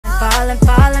falling,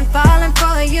 falling, falling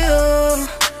for you.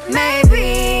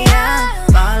 Maybe I'm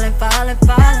falling, falling,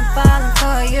 falling, falling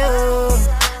for you.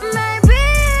 Maybe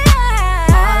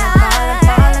I'm falling,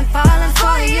 falling, falling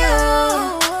for you.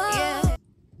 Yeah.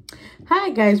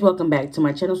 Hi guys, welcome back to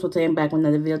my channel. So today I'm back with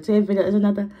another video. Today's video is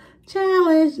another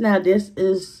challenge. Now this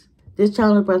challenge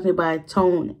is brought to me by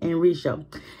Tone and Risha,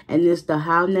 and it's the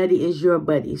How Nutty Is Your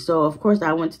Buddy. So of course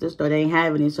I went to the store, they ain't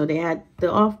having it, so they had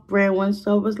the off-brand one.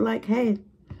 So it was like, hey,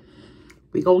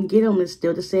 we gonna get them. It's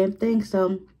still the same thing.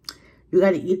 So you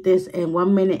gotta eat this in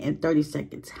 1 minute and 30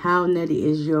 seconds. How nutty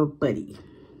is your buddy?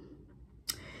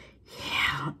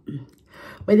 Yeah.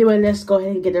 But anyway, let's go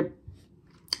ahead and get a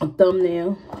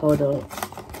thumbnail. Hold on.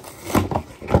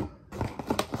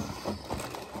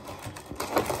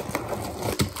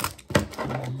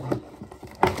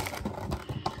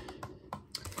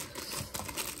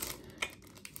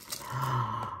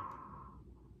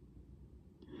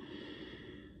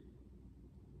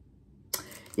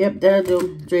 Yep, that'll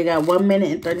do. So you got 1 minute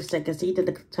and 30 seconds to eat.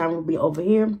 The time will be over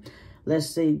here. Let's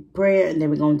say prayer, and then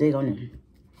we're going to dig on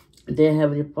it. Dear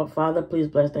Heavenly Father, please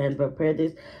bless the hands of prayer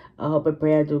this. I hope and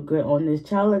pray I do good on this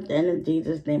challenge. And in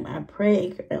Jesus' name I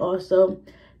pray. And also,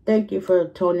 thank you for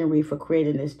Tony and Reed for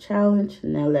creating this challenge.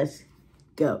 Now let's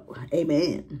go.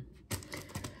 Amen.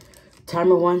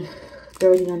 Timer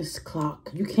 1:30 on this clock.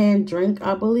 You can drink,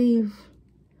 I believe.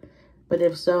 But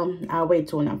if so, I'll wait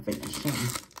till when I'm finished.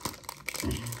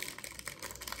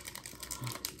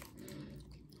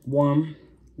 One.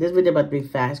 This video about to be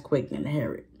fast, quick, and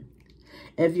hurry.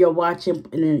 If you're watching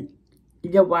and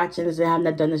you're watching this and have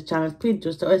not done this challenge, please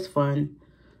do so. It's fun.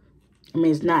 I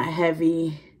mean, it's not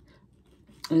heavy.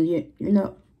 And you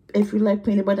know, if you like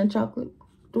peanut butter and chocolate,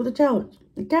 do the challenge.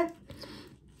 Okay?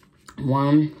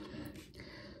 1,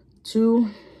 2,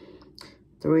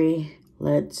 3.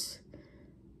 Let's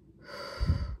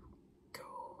go.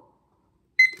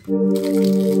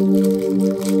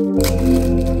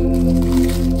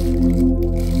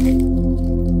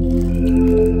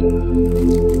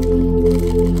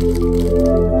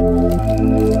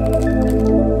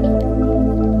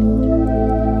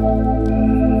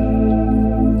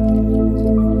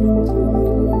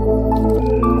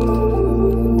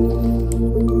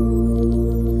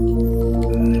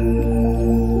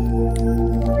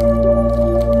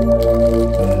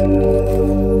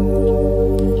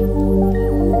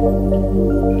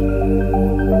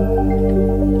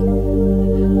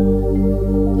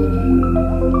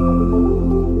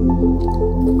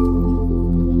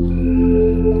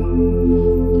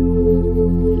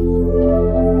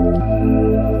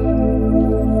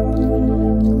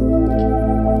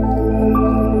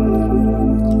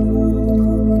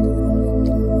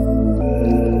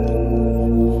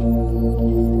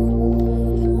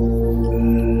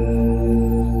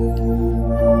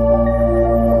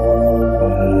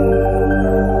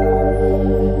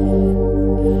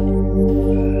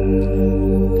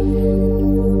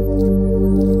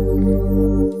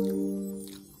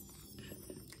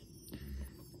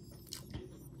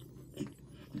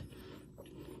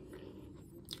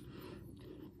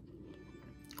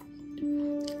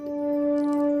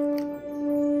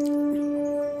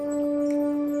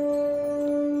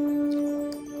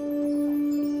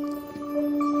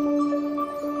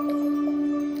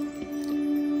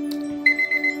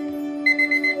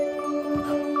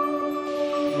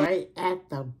 Right at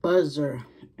the buzzer.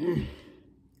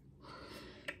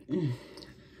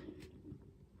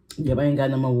 Yep, I ain't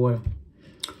got no more water.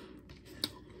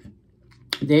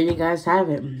 There you guys have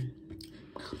it.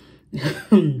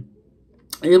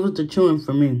 It was the chewing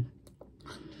for me.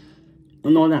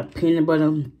 And all that peanut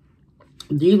butter.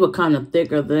 These were kind of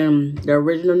thicker than the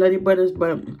original Nutty Butters,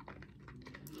 but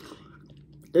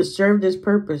it served its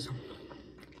purpose.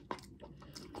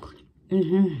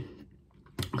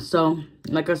 So,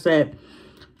 like I said,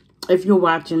 if you're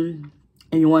watching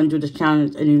and you want to do this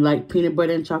challenge and you like peanut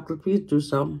butter and chocolate, please do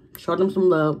so. Show them some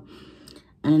love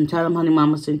and tell them Honey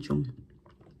Mama sent you.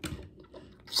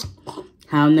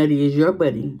 How nutty is your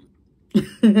buddy?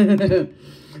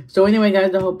 So anyway,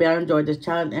 guys, I hope y'all enjoyed this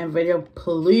challenge and video.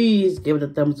 Please give it a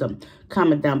thumbs up.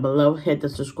 Comment down below. Hit the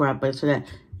subscribe button so that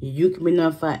you can be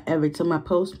notified every time I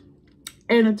post.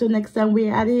 And until next time,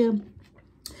 we're out of here.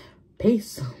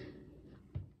 Peace.